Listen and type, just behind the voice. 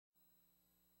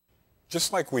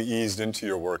just like we eased into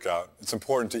your workout, it's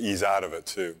important to ease out of it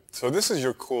too. So this is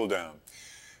your cool down.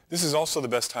 This is also the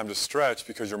best time to stretch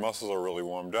because your muscles are really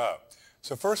warmed up.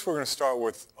 So first we're going to start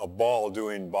with a ball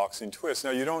doing boxing twists.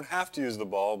 Now you don't have to use the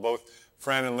ball. Both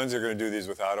Fran and Lindsay are going to do these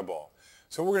without a ball.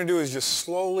 So what we're going to do is just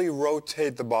slowly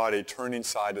rotate the body, turning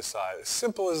side to side. As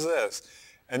simple as this.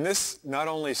 And this not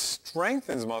only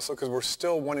strengthens muscle because we're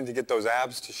still wanting to get those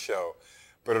abs to show,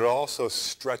 but it also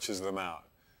stretches them out.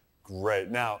 Great.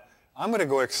 Now, I'm going to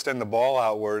go extend the ball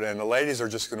outward, and the ladies are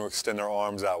just going to extend their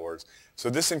arms outwards. So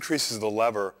this increases the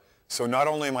lever. So not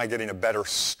only am I getting a better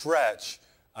stretch,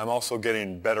 I'm also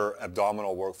getting better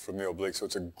abdominal work from the obliques. So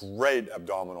it's a great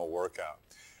abdominal workout.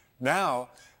 Now,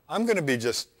 I'm going to be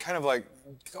just kind of like,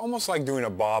 almost like doing a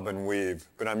bob and weave,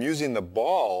 but I'm using the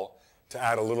ball to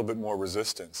add a little bit more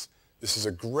resistance. This is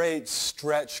a great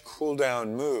stretch, cool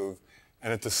down move,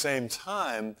 and at the same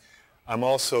time, I'm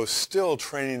also still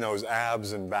training those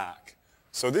abs and back.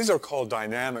 So these are called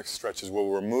dynamic stretches where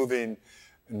we're moving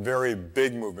in very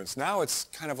big movements. Now it's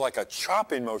kind of like a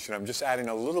chopping motion. I'm just adding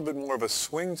a little bit more of a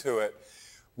swing to it,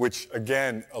 which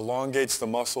again elongates the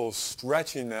muscles,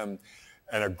 stretching them,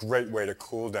 and a great way to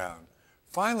cool down.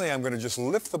 Finally, I'm going to just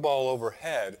lift the ball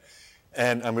overhead,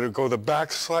 and I'm going to go the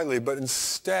back slightly, but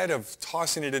instead of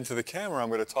tossing it into the camera, I'm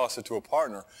going to toss it to a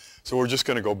partner. So we're just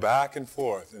going to go back and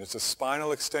forth, and it's a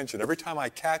spinal extension. Every time I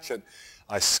catch it,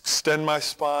 I extend my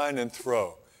spine and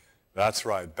throw. That's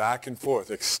right, back and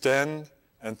forth, extend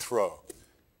and throw.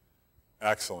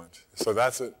 Excellent. So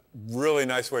that's a really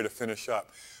nice way to finish up.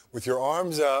 With your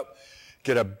arms up,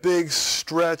 get a big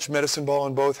stretch, medicine ball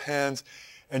in both hands,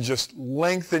 and just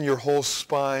lengthen your whole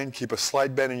spine, keep a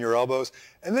slight bend in your elbows,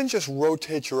 and then just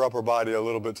rotate your upper body a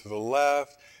little bit to the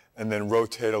left, and then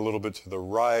rotate a little bit to the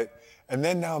right. And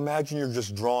then now imagine you're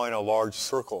just drawing a large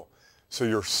circle. So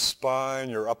your spine,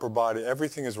 your upper body,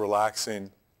 everything is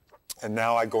relaxing. And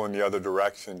now I go in the other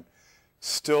direction,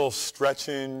 still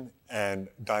stretching and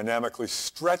dynamically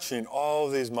stretching all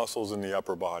of these muscles in the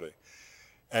upper body.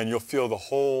 And you'll feel the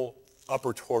whole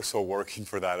upper torso working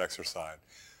for that exercise.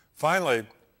 Finally,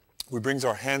 we bring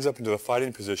our hands up into the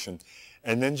fighting position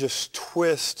and then just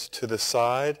twist to the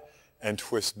side and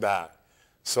twist back.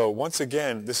 So once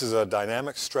again, this is a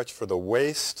dynamic stretch for the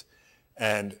waist,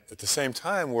 and at the same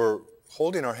time, we're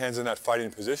holding our hands in that fighting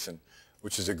position,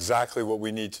 which is exactly what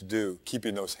we need to do,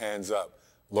 keeping those hands up,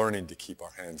 learning to keep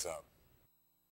our hands up.